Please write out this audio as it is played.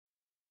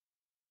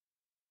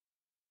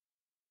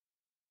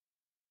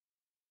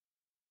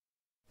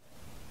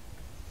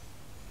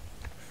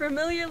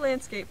Familiar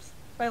Landscapes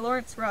by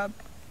Lawrence Robb.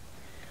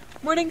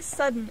 Morning's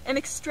sudden and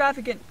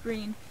extravagant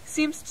green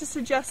seems to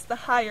suggest the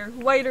higher,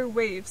 whiter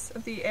waves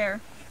of the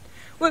air.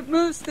 What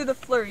moves through the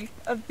flurry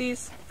of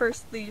these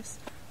first leaves,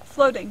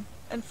 floating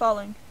and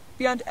falling,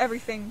 beyond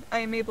everything I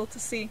am able to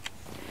see.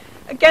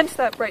 Against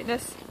that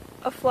brightness,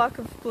 a flock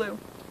of blue.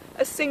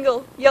 A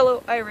single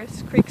yellow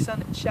iris creaks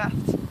on its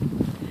shaft.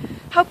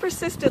 How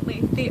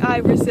persistently the eye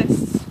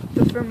resists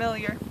the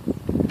familiar,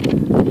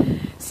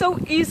 so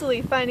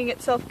easily finding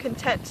itself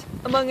content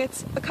among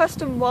its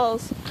accustomed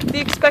walls, the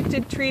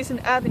expected trees and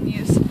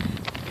avenues,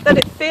 that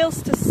it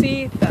fails to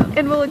see them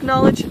and will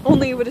acknowledge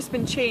only what has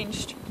been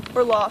changed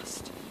or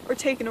lost or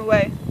taken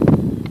away.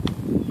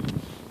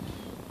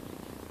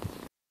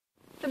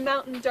 The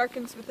mountain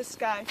darkens with the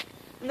sky,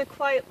 and the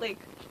quiet lake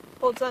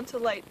holds on to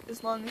light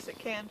as long as it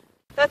can.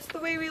 That's the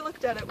way we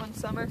looked at it one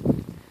summer.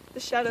 The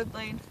shadowed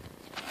lane,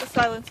 the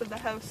silence of the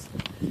house.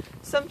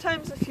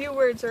 Sometimes a few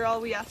words are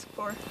all we ask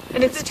for,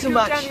 and it's too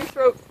much. Down your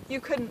throat,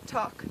 you couldn't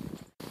talk.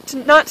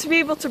 Not to be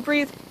able to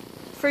breathe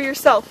for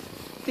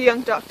yourself, the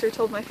young doctor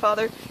told my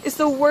father, is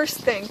the worst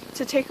thing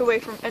to take away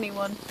from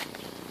anyone.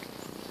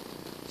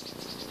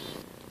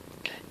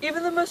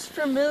 Even the most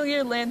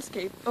familiar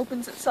landscape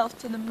opens itself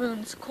to the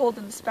moon's cold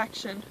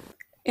inspection,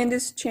 and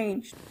is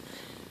changed.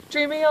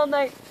 Dreaming all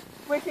night,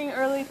 waking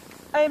early,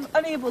 I am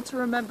unable to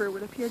remember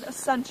what appeared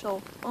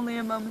essential only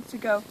a moment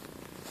ago.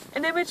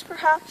 An image,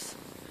 perhaps,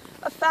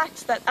 a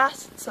fact that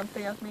asked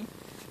something of me,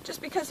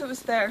 just because it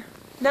was there,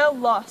 now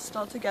lost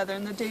altogether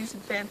in the day's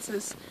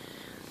advances.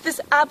 This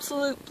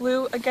absolute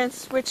blue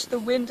against which the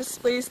wind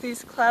displays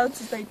these clouds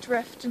as they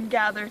drift and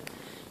gather,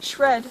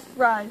 shred,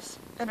 rise,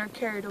 and are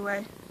carried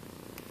away.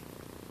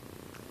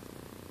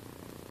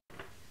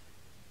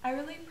 I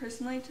relate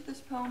personally to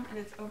this poem and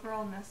its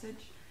overall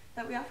message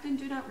that we often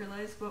do not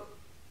realize what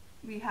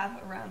we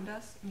have around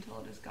us until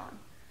it is gone.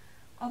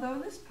 Although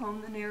in this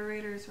poem the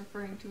narrator is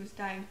referring to his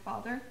dying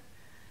father,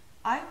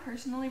 I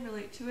personally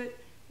relate to it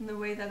in the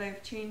way that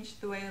I've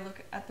changed the way I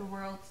look at the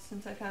world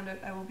since I found out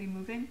I will be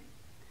moving.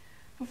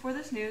 Before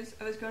this news,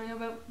 I was going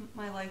about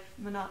my life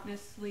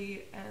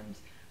monotonously and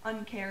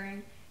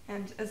uncaring,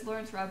 and as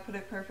Lawrence Robb put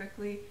it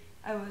perfectly,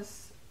 I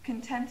was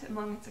content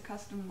among its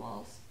accustomed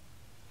walls.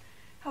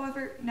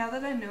 However, now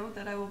that I know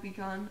that I will be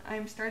gone, I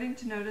am starting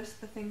to notice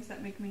the things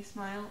that make me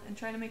smile and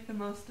try to make the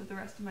most of the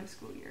rest of my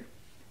school year.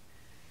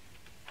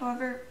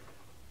 However,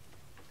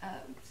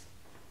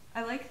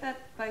 I like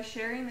that by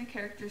sharing the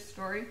character's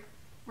story,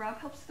 Robb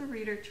helps the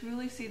reader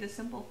truly see the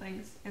simple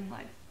things in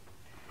life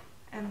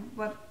and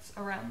what's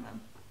around them.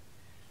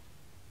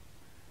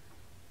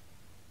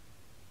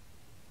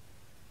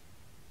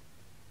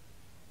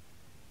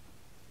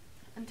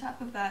 On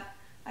top of that,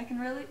 I can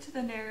relate to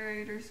the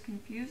narrator's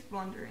confused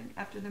wandering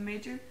after the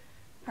major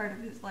part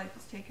of his life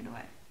is taken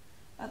away.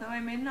 Although I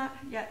may not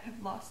yet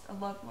have lost a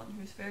loved one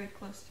who is very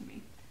close to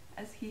me,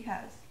 as he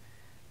has,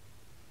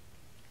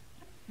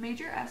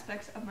 major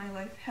aspects of my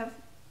life have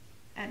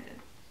ended.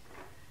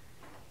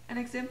 An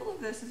example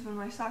of this is when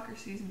my soccer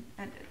season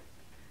ended.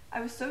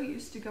 I was so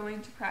used to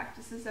going to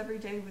practices every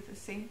day with the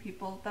same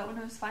people that when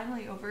it was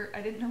finally over,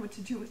 I didn't know what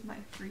to do with my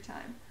free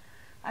time.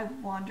 I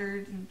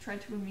wandered and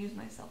tried to amuse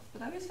myself,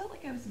 but I always felt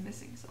like I was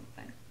missing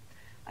something.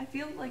 I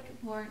feel like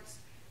Lawrence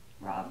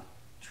Robb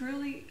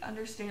truly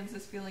understands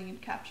this feeling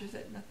and captures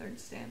it in the third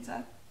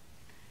stanza.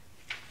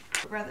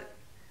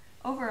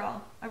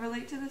 Overall, I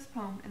relate to this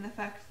poem in the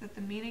fact that the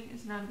meaning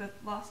is not about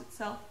loss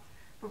itself,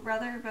 but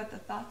rather about the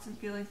thoughts and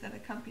feelings that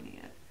accompany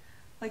it,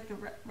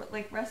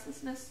 like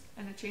restlessness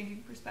and a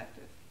changing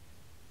perspective.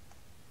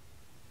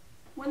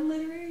 One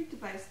literary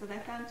device that I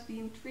found to be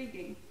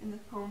intriguing in the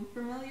poem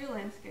Familiar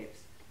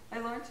Landscapes by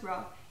Lawrence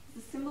Robb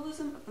is the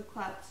symbolism of the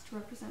clouds to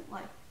represent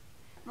life.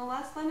 In the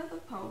last line of the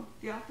poem,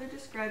 the author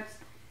describes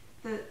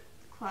the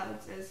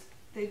clouds as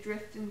they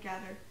drift and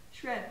gather,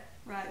 shred,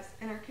 rise,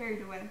 and are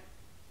carried away.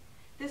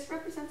 This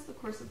represents the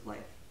course of life.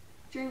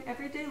 During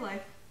everyday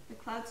life, the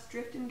clouds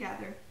drift and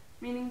gather,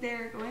 meaning they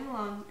are going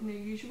along in their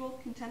usual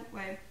content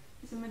way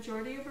as the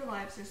majority of our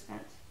lives are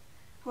spent.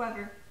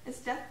 However, as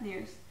death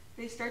nears,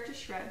 they start to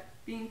shred,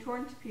 being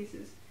torn to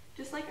pieces,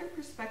 just like our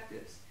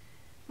perspectives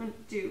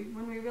do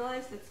when we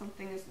realize that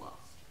something is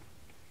lost.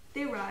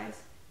 They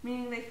rise,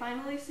 meaning they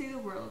finally see the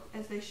world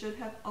as they should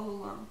have all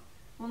along,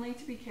 only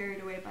to be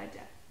carried away by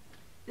death.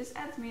 This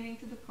adds meaning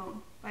to the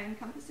poem by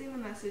encompassing the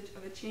message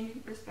of a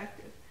changing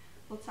perspective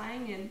while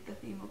tying in the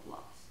theme of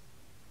loss.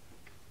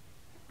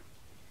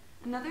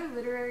 Another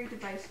literary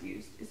device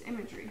used is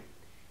imagery.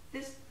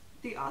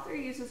 The author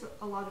uses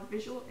a lot of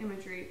visual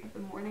imagery of the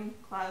morning,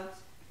 clouds,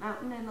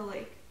 mountain, and the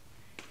lake.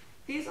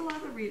 These allow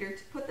the reader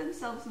to put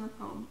themselves in the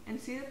poem and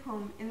see the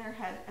poem in their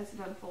head as it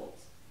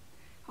unfolds.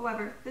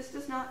 However, this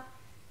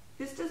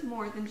does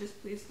more than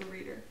just please the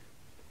reader.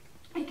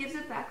 It gives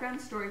a background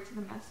story to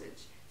the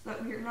message, so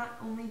that we are not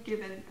only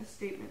given a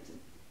statement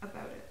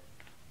about it.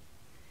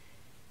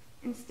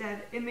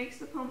 Instead, it makes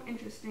the poem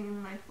interesting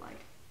and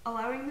lifelike,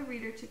 allowing the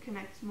reader to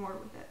connect more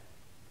with it.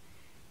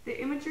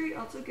 The imagery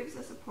also gives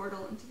us a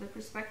portal into the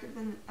perspective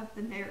of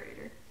the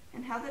narrator,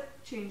 and how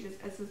that changes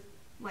as the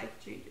life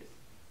changes.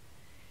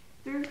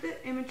 Through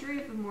the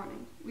imagery of the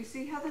morning, we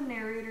see how the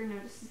narrator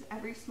notices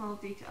every small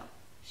detail,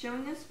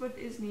 showing us what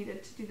is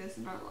needed to do this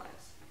in our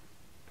lives.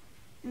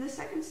 In the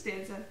second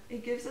stanza,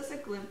 it gives us a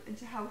glimpse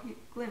into how he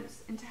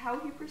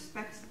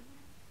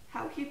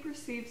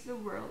perceives the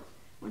world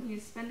when he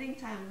is spending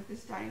time with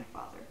his dying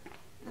father.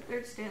 In the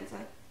third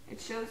stanza, it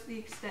shows the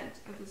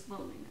extent of his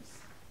loneliness.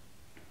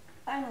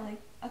 Finally,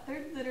 a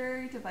third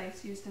literary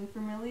device used in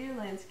familiar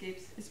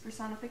landscapes is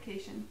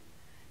personification.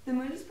 The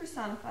moon is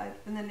personified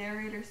when the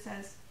narrator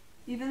says,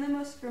 "Even the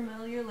most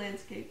familiar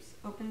landscapes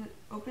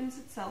opens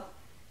itself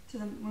to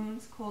the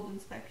moon's cold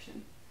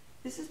inspection."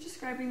 This is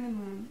describing the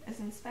moon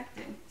as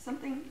inspecting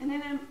something an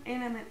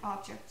inanimate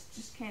object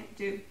just can't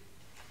do.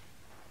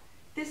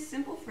 This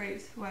simple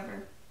phrase,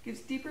 however, gives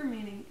deeper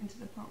meaning into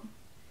the poem.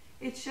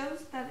 It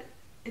shows that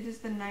it is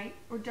the night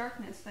or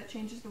darkness that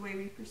changes the way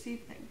we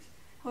perceive things.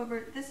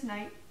 However, this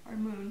night, or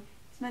moon,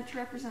 is meant to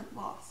represent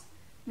loss,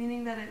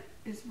 meaning that it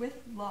is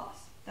with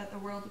loss that the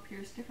world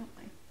appears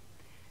differently.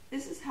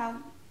 This is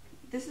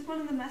one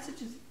of the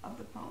messages of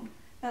the poem,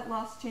 that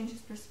loss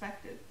changes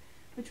perspective,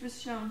 which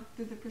was shown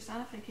through the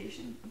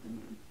personification of the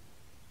moon.